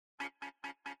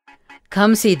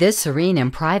Come see this serene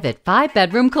and private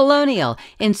 5-bedroom colonial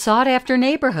in sought-after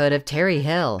neighborhood of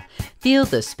Tarryhill. Feel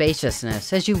the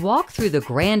spaciousness as you walk through the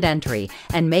grand entry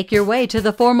and make your way to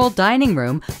the formal dining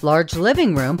room, large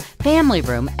living room, family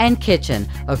room, and kitchen,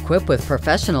 equipped with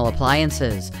professional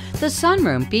appliances. The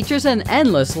sunroom features an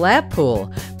endless lap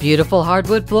pool, beautiful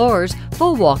hardwood floors,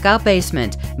 full walkout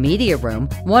basement, media room,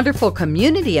 wonderful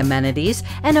community amenities,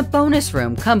 and a bonus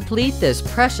room complete this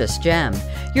precious gem.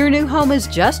 Your new home is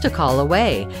just a call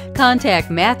away. Contact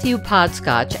Matthew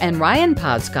Podskoch and Ryan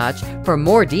Podskoch for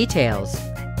more details.